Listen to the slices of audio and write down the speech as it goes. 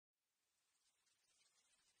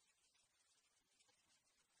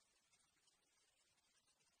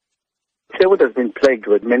Clairwood has been plagued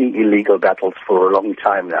with many illegal battles for a long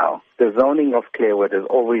time now. The zoning of Clairwood has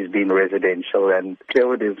always been residential, and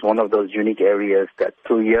Clairwood is one of those unique areas that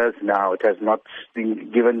through years now it has not been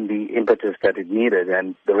given the impetus that it needed,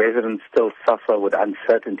 and the residents still suffer with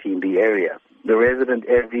uncertainty in the area. The resident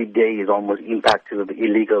every day is almost impacted with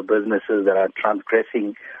illegal businesses that are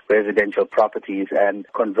transgressing residential properties and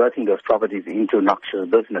converting those properties into noxious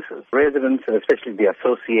businesses. Residents, and especially the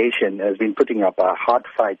association, has been putting up a hard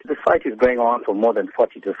fight. The fight is going on for more than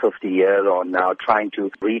 40 to 50 years on now, trying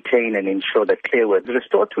to retain and ensure that Clairwood is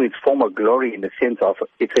restored to its former glory in the sense of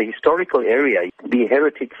it's a historical area. The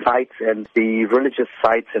heritage sites and the religious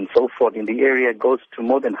sites and so forth in the area goes to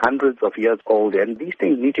more than hundreds of years old, and these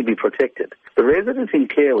things need to be protected. The residents in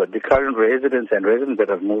Clairwood, the current residents and residents that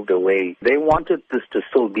have moved away, they wanted this to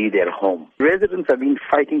still be their home. Residents have been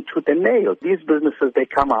fighting tooth and nail. These businesses, they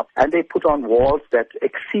come up and they put on walls that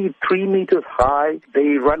exceed 3 meters high.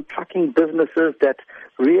 They run trucking businesses that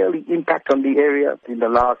really impact on the area. In the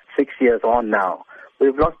last 6 years on now,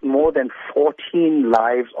 we've lost more than 14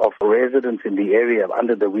 lives of residents in the area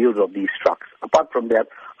under the wheels of these trucks. Apart from that,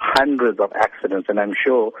 hundreds of accidents, and I'm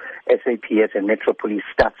sure SABC and Metro Police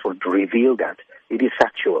stats would reveal that. It is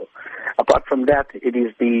factual. Apart from that, it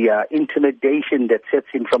is the intimidation that sets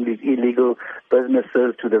in from these illegal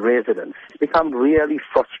businesses to the residents. It's become really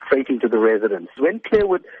frustrating to the residents. When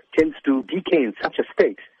Clairwood tends to decay in such a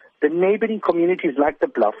state, the neighboring communities like the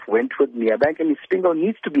Bluff, Wentworth, Merebank, and Springle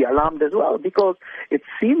needs to be alarmed as well, because it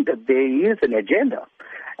seems that there is an agenda.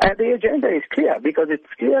 And the agenda is clear, because it's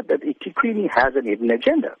clear that eThekwini has an hidden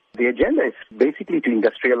agenda. The agenda is basically to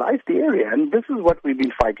industrialize the area, and this is what we've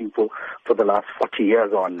been fighting for the last 40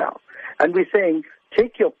 years on now. And we're saying,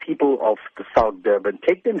 take your people of the South Durban,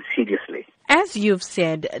 take them seriously. As you've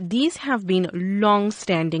said, these have been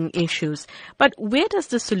long-standing issues. But where does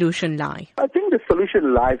the solution lie? I think the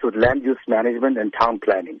solution lies with land use management and town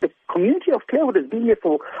planning. The community of Clairwood has been here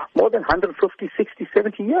for more than 150, 60,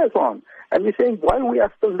 70 years on. And we're saying, while we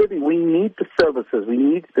are still living, we need the services, we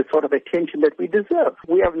need the sort of attention that we deserve.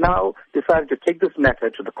 We have now decided to take this matter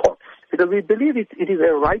to the courts, because we believe it is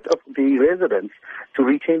a right of the residents to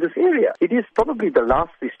retain this area. It is probably the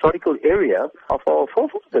last historical area of our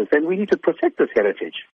forefathers, and we need to protect this heritage.